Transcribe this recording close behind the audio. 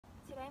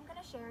I'm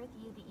going to share with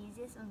you the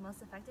easiest and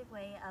most effective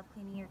way of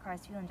cleaning your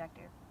car's fuel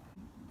injector.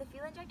 The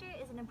fuel injector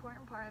is an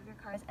important part of your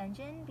car's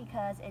engine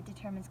because it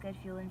determines good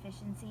fuel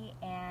efficiency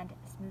and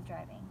smooth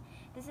driving.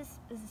 This is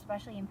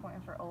especially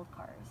important for old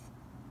cars.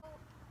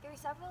 There are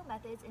several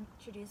methods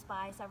introduced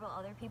by several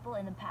other people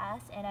in the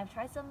past, and I've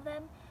tried some of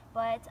them,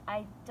 but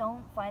I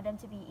don't find them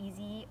to be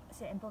easy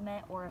to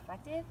implement or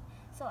effective.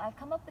 So I've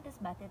come up with this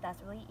method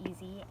that's really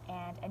easy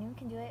and anyone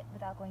can do it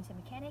without going to a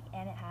mechanic,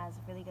 and it has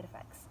really good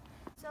effects.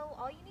 So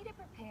all you need to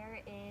prepare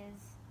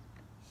is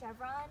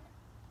Chevron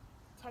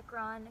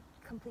Techron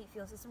Complete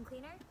Fuel System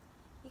Cleaner.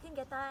 You can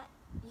get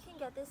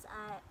this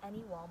at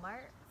any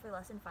Walmart for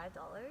less than $5.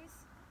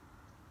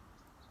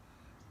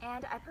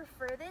 And I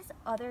prefer this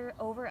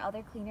over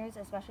other cleaners,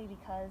 especially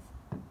because,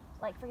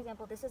 like, for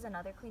example, this is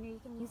another cleaner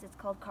you can use. It's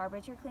called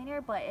carburetor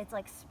cleaner, but it's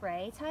like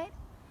spray type,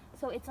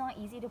 so it's not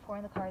easy to pour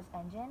in the car's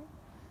engine.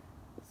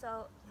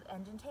 So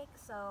engine tank.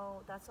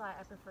 So that's why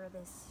I prefer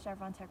this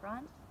Chevron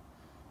Techron.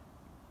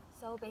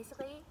 So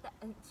basically, the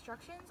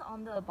instructions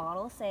on the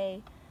bottle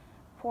say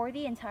pour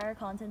the entire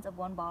contents of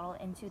one bottle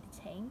into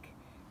the tank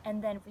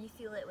and then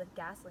refuel it with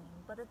gasoline.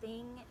 But the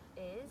thing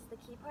is, the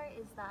key part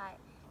is that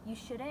you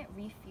shouldn't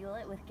refuel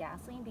it with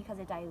gasoline because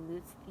it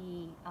dilutes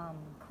the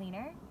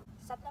cleaner.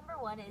 Step number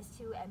 1 is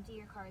to empty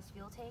your car's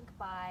fuel tank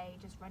by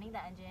just running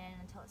the engine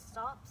until it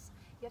stops.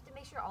 You have to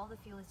make sure all the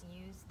fuel is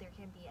used. There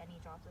can't be any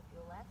drops of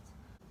fuel left.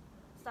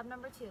 Step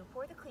number 2,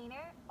 pour the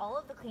cleaner, all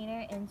of the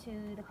cleaner,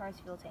 into the car's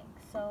fuel tank.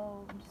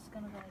 So I'm just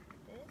gonna go like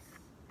this.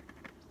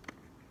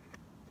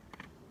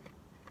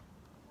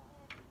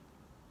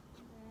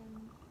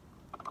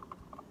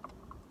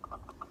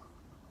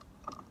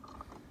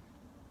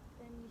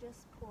 Then you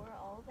just pour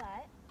all of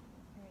that.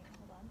 Alright,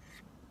 hold on.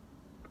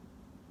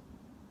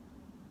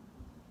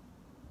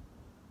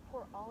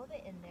 Pour all of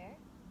it in there.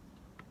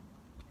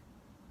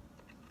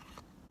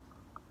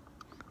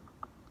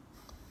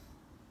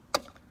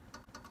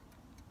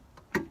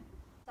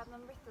 Step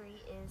number 3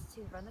 is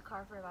to run the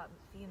car for about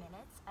a few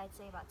minutes. I'd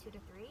say about 2 to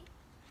 3.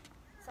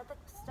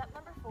 Step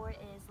number 4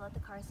 is let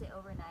the car sit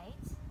overnight.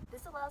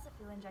 This allows the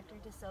fuel injector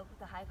to soak with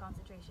the high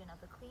concentration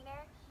of the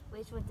cleaner,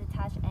 which would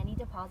detach any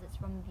deposits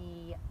from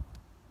the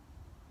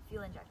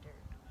fuel injector.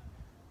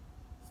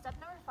 Step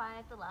number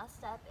 5, the last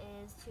step,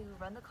 is to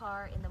run the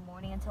car in the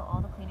morning until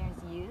all the cleaner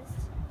is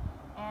used.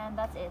 And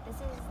that's it. This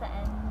is the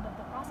end of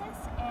the process,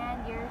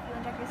 and your fuel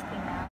injector is clean now.